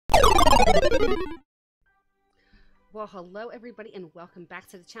Well, hello everybody and welcome back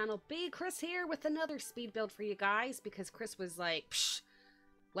to the channel. Chris here with another speed build for you guys because Chris was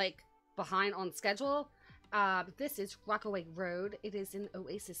like behind on schedule. This is Rockaway Road. It is in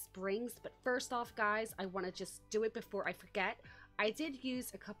Oasis Springs, but first off guys, I want to just do it before I forget. I did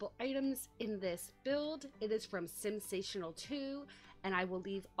use a couple items in this build. It is from SimsationalToo, and I will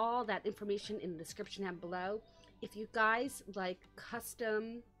leave all that information in the description down below. If you guys like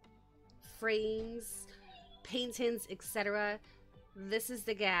custom frames, paintings, etc., this is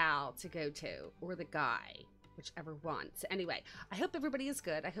the gal to go to, or the guy, whichever one. So anyway, I hope everybody is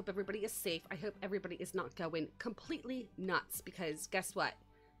good. I hope everybody is safe. I hope everybody is not going completely nuts, because guess what?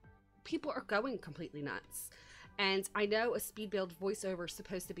 People are going completely nuts. And I know a speed build voiceover is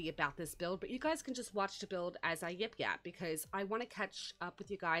supposed to be about this build, but you guys can just watch the build as I yip yap, because I want to catch up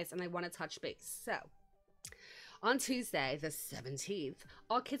with you guys and I want to touch base. So on Tuesday, the 17th,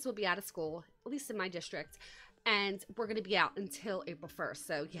 all kids will be out of school, at least in my district, and we're going to be out until April 1st.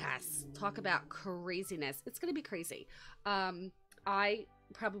 So yes, talk about craziness. It's going to be crazy. I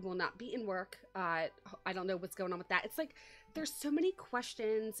probably will not be in work. I don't know what's going on with that. It's like there's so many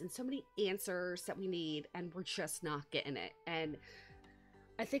questions and so many answers that we need, and we're just not getting it. And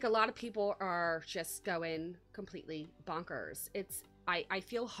I think a lot of people are just going completely bonkers. I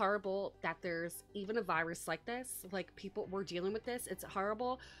feel horrible that there's even a virus like this. Like, people were dealing with this. It's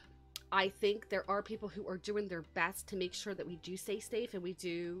horrible. I think there are people who are doing their best to make sure that we do stay safe and we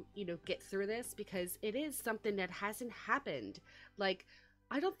do, you know, get through this, because it is something that hasn't happened. Like,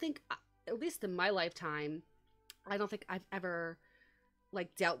 I don't think, at least in my lifetime, I don't think I've ever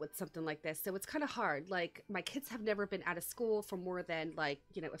like dealt with something like this. So it's kind of hard. Like, my kids have never been out of school for more than, like,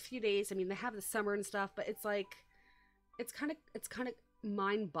 you know, a few days. I mean, they have the summer and stuff, but it's like, it's kind of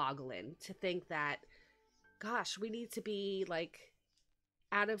mind-boggling to think that, gosh, we need to be like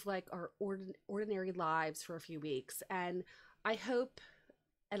out of like our ordinary lives for a few weeks. And I hope,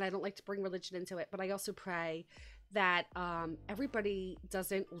 and I don't like to bring religion into it, but I also pray that everybody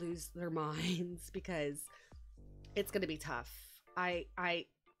doesn't lose their minds, because it's going to be tough. I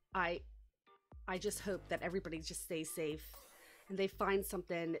just hope that everybody just stays safe and they find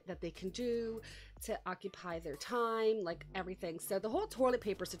something that they can do to occupy their time, like everything. So the whole toilet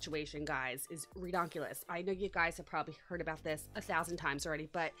paper situation, guys, is redonkulous. I know you guys have probably heard about this 1,000 times already,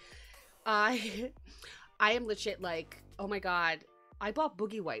 but I am legit like, oh my God, I bought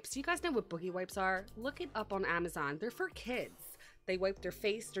boogie wipes. You guys know what boogie wipes are? Look it up on Amazon. They're for kids. They wipe their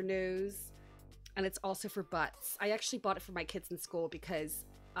face, their nose, and it's also for butts. I actually bought it for my kids in school because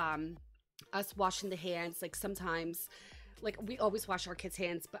us washing the hands, like sometimes, like we always wash our kids'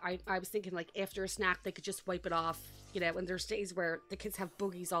 hands, but I was thinking like after a snack, they could just wipe it off, you know, and there's days where the kids have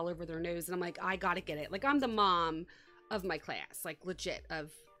boogies all over their nose, and I'm like, I gotta get it. Like, I'm the mom of my class, like legit, of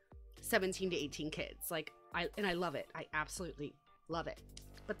 17 to 18 kids. Like, I love it. I absolutely love it.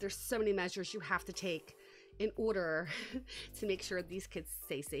 But there's so many measures you have to take in order to make sure these kids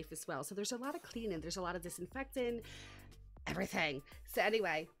stay safe as well. So there's a lot of cleaning, there's a lot of disinfecting, everything. So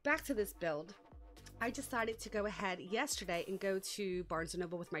anyway, back to this build. I decided to go ahead yesterday and go to Barnes &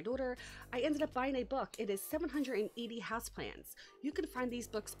 Noble with my daughter. I ended up buying a book. It is 780 houseplants. You can find these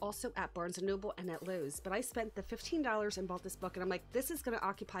books also at Barnes & Noble and at Lowe's, but I spent the $15 and bought this book, and I'm like, this is going to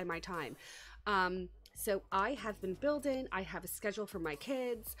occupy my time. So I have been building. I have a schedule for my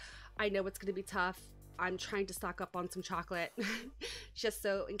kids. I know it's going to be tough. I'm trying to stock up on some chocolate just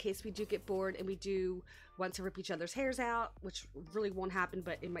so in case we do get bored and we do want to rip each other's hairs out, which really won't happen,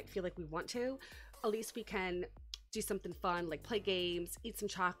 but it might feel like we want to. At least we can do something fun, like play games, eat some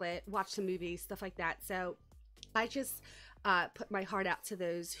chocolate, watch some movies, stuff like that. So I just put my heart out to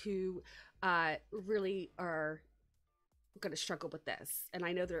those who really are going to struggle with this. And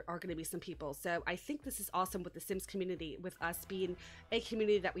I know there are going to be some people. So I think this is awesome with the Sims community, with us being a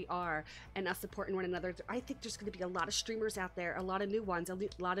community that we are and us supporting one another. I think there's going to be a lot of streamers out there, a lot of new ones, a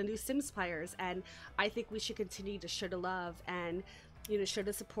lot of new Sims players. And I think we should continue to show the love and, you know, show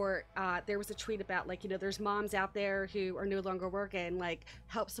the support. There was a tweet about, like, you know, there's moms out there who are no longer working, like,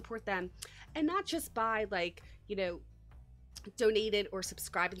 help support them. And not just by, like, you know, donated or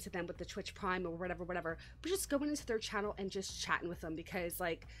subscribing to them with the Twitch Prime or whatever, but just going into their channel and just chatting with them, because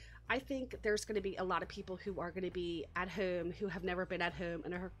like I think there's going to be a lot of people who are going to be at home, who have never been at home,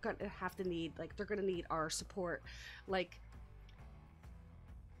 and are going to have to need, like, they're going to need our support, like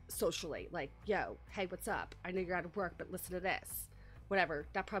socially, like, yo, hey, what's up? I know you're out of work, but listen to this. Whatever,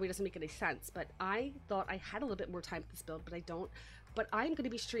 that probably doesn't make any sense, but I thought I had a little bit more time for this build, but I don't. But I'm going to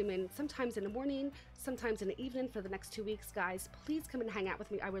be streaming sometimes in the morning, sometimes in the evening for the next 2 weeks, guys. Please come and hang out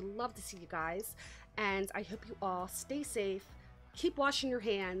with me. I would love to see you guys, and I hope you all stay safe, keep washing your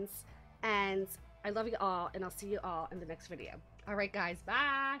hands, And I love you all, and I'll see you all in the next video. All right, guys,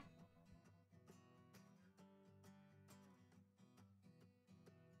 bye.